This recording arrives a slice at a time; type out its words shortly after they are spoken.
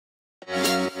Good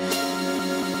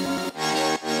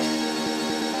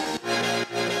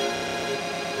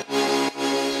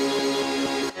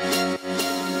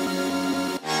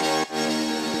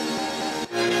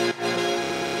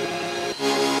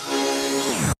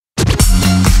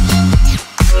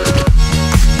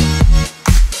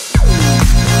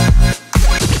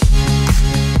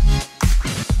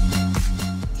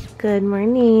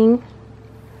morning.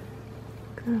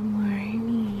 Good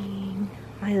morning.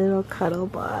 My little cuddle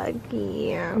bug.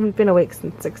 Yeah, I've been awake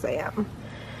since 6 a.m.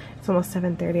 It's almost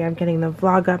 7:30. I'm getting the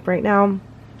vlog up right now.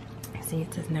 I see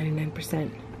it says 99%.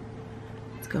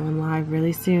 It's going live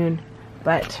really soon.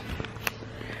 But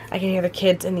I can hear the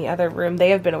kids in the other room. They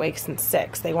have been awake since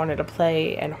 6. They wanted to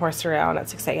play and horse around at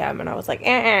 6 a.m. And I was like,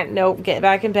 nope, get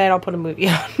back in bed. I'll put a movie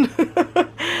on.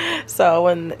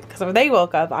 So because when they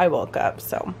woke up, I woke up.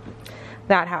 So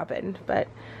that happened. But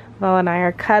Val and I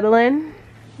are cuddling.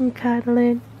 I'm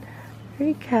cuddling.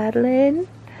 We're cuddling.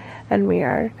 And we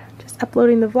are just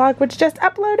uploading the vlog, which just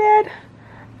uploaded.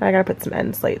 I gotta put some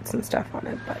end slates and stuff on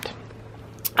it. But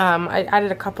I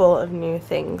added a couple of new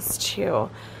things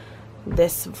to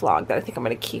this vlog that I think I'm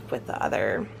gonna keep with the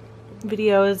other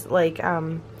videos. Like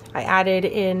I added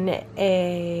in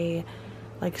a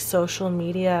social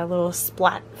media little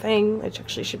splat thing, which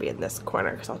actually should be in this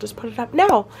corner because I'll just put it up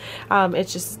now.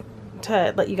 It's just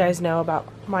to let you guys know about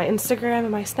my Instagram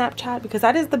and my Snapchat, because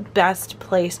that is the best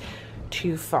place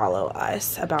to follow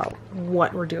us about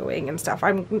what we're doing and stuff.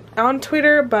 I'm on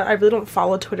Twitter, but I really don't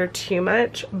follow Twitter too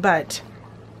much, but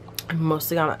I'm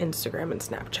mostly on Instagram and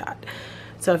Snapchat.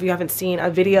 So if you haven't seen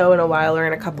a video in a while or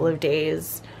in a couple of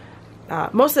days,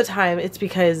 most of the time it's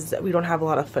because we don't have a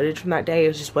lot of footage from that day.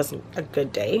 It just wasn't a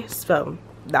good day, so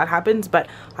that happens. But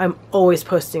I'm always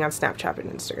posting on Snapchat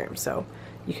and Instagram, so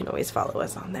you can always follow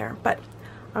us on there. But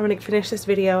I'm gonna finish this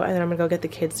video and then I'm gonna go get the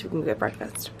kids so we can get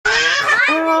breakfast.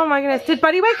 Oh my goodness, did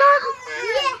Buddy wake up?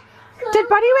 Yeah. Did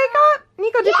Buddy wake up?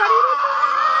 Nico, did Buddy wake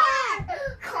up?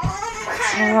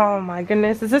 Oh my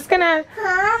goodness, is this gonna...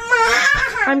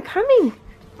 I'm coming.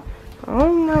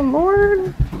 Oh my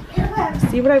lord.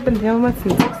 See what I've been dealing with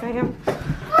since 6 a.m.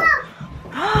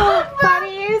 Buddy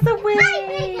is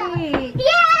awake!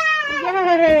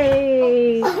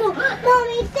 Yay!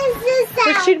 Mommy, this is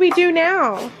What should we do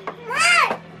now?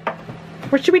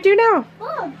 What should we do now?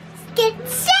 Get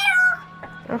cereal!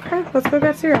 Okay, let's go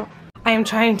get cereal. I am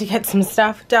trying to get some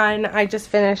stuff done. I just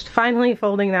finished finally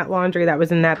folding that laundry that was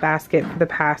in that basket for the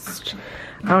past,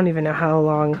 I don't even know how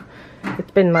long.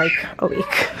 It's been like a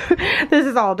week. This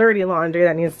is all dirty laundry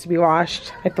that needs to be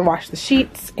washed. I have to wash the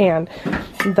sheets and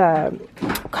the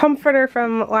comforter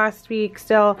from last week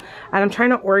still. And I'm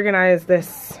trying to organize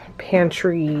this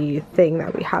pantry thing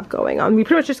that we have going on. We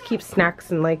pretty much just keep snacks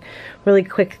and like really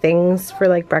quick things for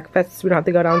like breakfast. We don't have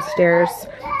to go downstairs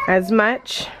as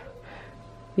much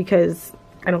because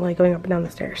I don't like going up and down the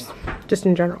stairs, just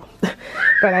in general.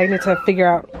 But I need to figure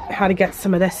out how to get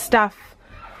some of this stuff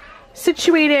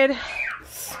situated.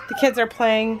 The kids are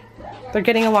playing. They're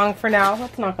getting along for now.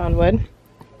 Let's knock on wood.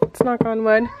 Let's knock on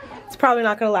wood. It's probably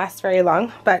not going to last very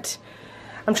long, but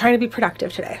I'm trying to be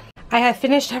productive today. I have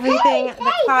finished everything.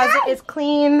 The closet is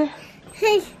clean.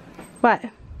 Hey. What?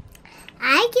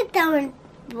 I get them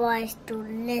boys to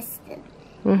listen.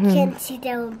 Can't see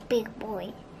them big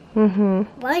boy.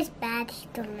 Boy's bad, he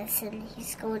don't listen.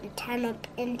 He's going to turn up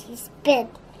in his bed.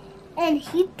 And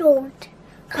he don't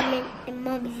come in and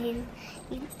mommy's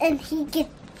in. And he get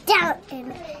down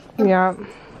and Yeah.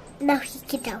 Now he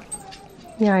get down.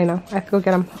 Yeah, I know. I have to go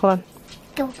get him. Hold on.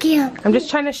 Go get him. I'm just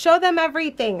trying to show them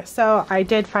everything. So I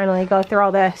did finally go through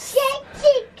all this.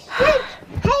 Hey.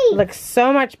 Looks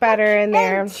so much better in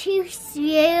there. And two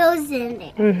cereals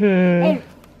in there.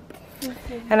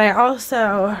 And I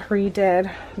also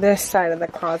redid this side of the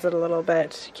closet a little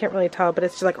bit. You can't really tell, but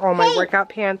it's just like all my workout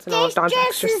pants and all of Dawn's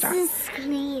extra stuff. This is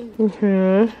clean.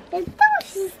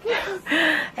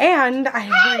 And I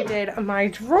redid my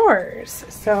drawers.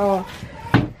 So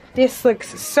this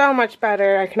looks so much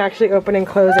better. I can actually open and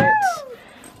close it.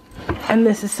 And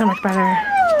this is so much better.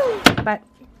 But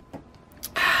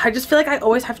I just feel like I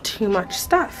always have too much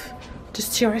stuff.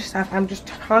 Just too much stuff. I'm just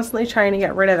constantly trying to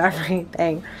get rid of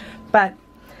everything. But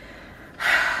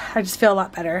I just feel a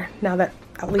lot better now that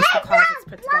at least the closet's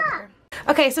put together.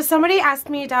 Okay, so somebody asked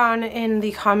me down in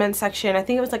the comment section, I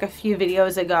think it was like a few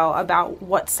videos ago, about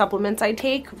what supplements I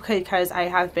take because I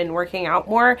have been working out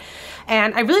more.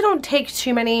 And I really don't take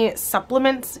too many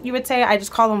supplements, you would say. I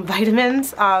just call them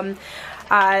vitamins.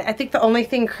 I think the only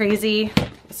thing crazy,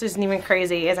 this isn't even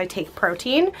crazy, is I take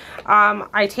protein.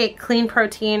 I take clean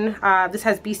protein. This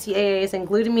has BCAAs and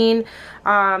glutamine.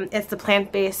 It's the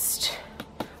plant-based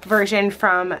version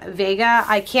from Vega.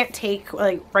 I can't take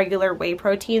like regular whey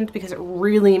proteins because it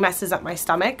really messes up my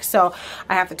stomach, so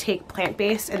I have to take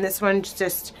plant-based, and this one's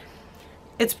just,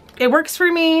 it works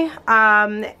for me.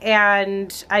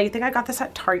 And I think I got this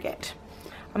at Target.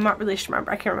 I'm not really sure,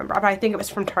 I can't remember, but I think it was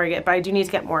from Target, but I do need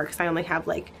to get more because I only have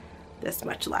like this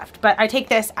much left. But I take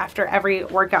this after every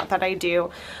workout that I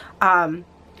do,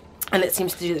 and it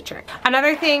seems to do the trick.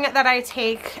 Another thing that I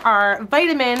take are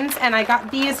vitamins, and I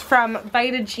got these from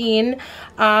VitaGene.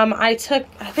 I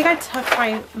think I took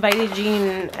my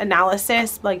VitaGene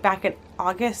analysis like back in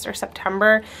August or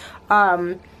September.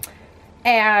 And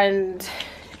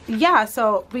yeah,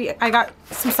 so I got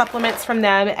some supplements from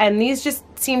them, and these just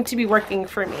seem to be working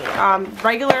for me.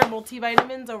 Regular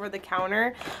multivitamins over the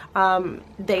counter,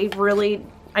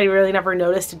 I really never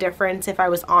noticed a difference if I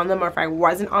was on them or if I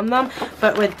wasn't on them.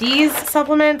 But with these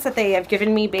supplements that they have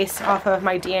given me based off of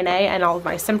my DNA and all of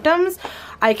my symptoms,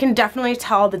 I can definitely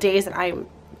tell the days that I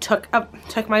took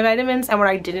my vitamins and when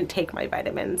I didn't take my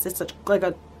vitamins. It's like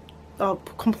a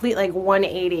complete like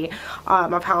 180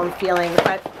 of how I'm feeling.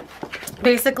 But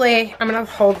basically, I'm gonna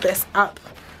hold this up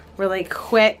really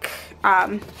quick.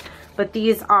 But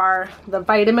these are the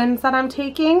vitamins that I'm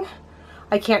taking.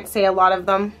 I can't say a lot of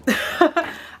them.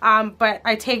 But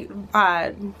I take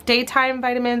daytime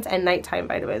vitamins and nighttime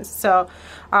vitamins. So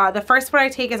the first one I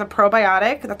take is a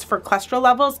probiotic. That's for cholesterol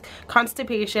levels,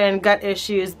 constipation, gut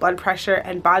issues, blood pressure,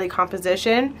 and body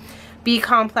composition. B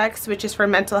complex, which is for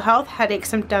mental health, headache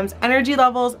symptoms, energy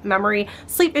levels, memory,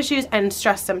 sleep issues, and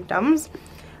stress symptoms.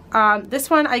 This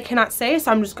one I cannot say,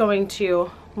 so I'm just going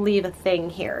to leave a thing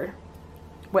here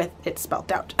with it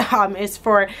spelled out. Is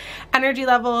for energy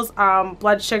levels,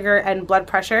 blood sugar, and blood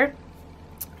pressure.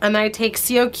 And then I take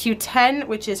CoQ10,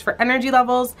 which is for energy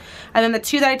levels. And then the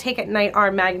two that I take at night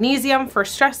are magnesium for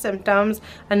stress symptoms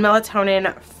and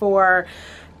melatonin for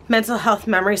mental health,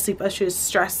 memory, sleep issues,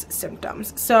 stress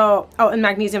symptoms. So, oh, and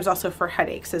magnesium is also for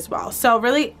headaches as well. So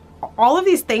really, all of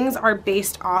these things are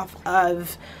based off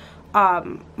of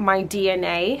my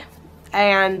DNA.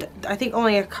 And I think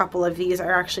only a couple of these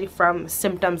are actually from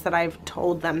symptoms that I've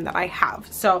told them that I have.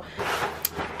 So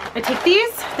I take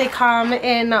these. They come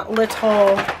in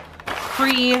little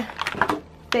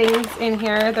things in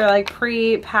here. They're like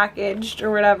pre-packaged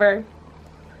or whatever.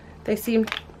 They seem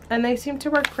to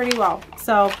work pretty well.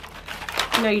 So,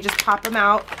 you know, you just pop them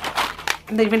out.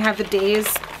 They even have the days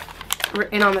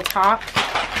written on the top.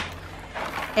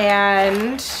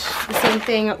 And the same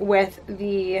thing with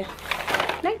the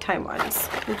nighttime ones.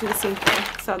 They do the same thing.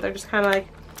 So they're just kind of like,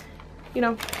 you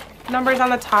know, numbers on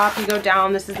the top. You go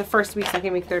down. This is the first week,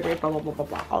 second week, third week, blah, blah, blah, blah,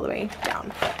 blah, all the way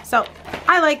down. So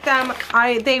I like them.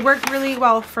 They work really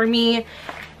well for me,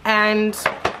 and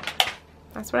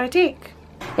that's what I take.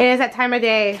 It is that time of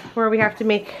day where we have to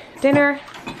make dinner.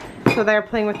 So they're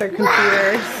playing with their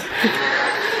computers.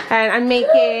 And I'm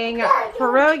making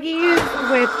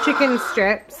pierogies with chicken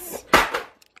strips.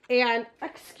 And,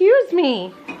 excuse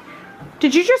me.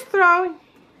 Did you just throw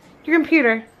your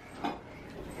computer?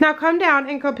 Now come down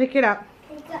and go pick it up.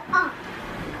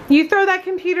 You throw that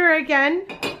computer again,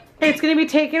 it's going to be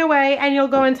taken away and you'll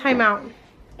go in timeout.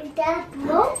 Is that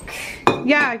broke?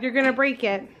 Yeah, you're going to break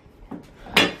it.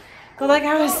 But like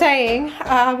I was saying,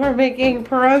 we're making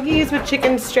pierogies with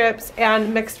chicken strips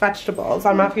and mixed vegetables.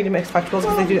 I'm not feeding mixed vegetables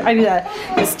because I do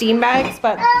the steam bags,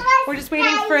 but we're just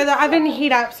waiting for the oven to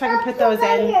heat up so I can put those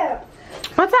in.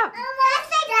 What's up?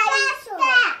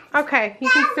 Okay, you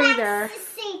can stay there.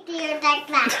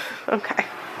 Okay.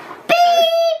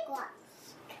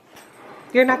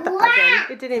 You're not the oven.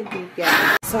 It didn't beep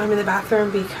yet. So I'm in the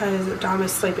bathroom because Dom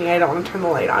is sleeping. I don't want to turn the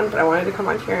light on, but I wanted to come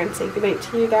on here and say goodnight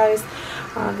to you guys.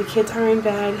 The kids are in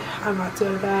bed. I'm about to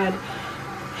go to bed.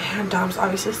 And Dom's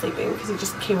obviously sleeping because he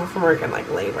just came home from work and like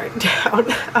laid right down.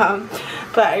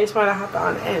 But I just want to hop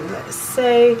on and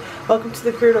say welcome to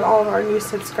the crew to all of our new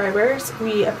subscribers.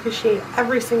 We appreciate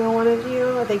every single one of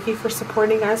you. Thank you for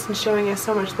supporting us and showing us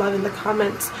so much love in the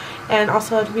comments. And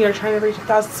also, we are trying to reach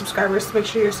 1,000 subscribers, so make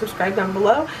sure you're subscribed down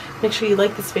below. Make sure you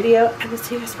like this video, and we'll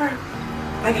see you guys tomorrow.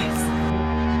 Bye guys.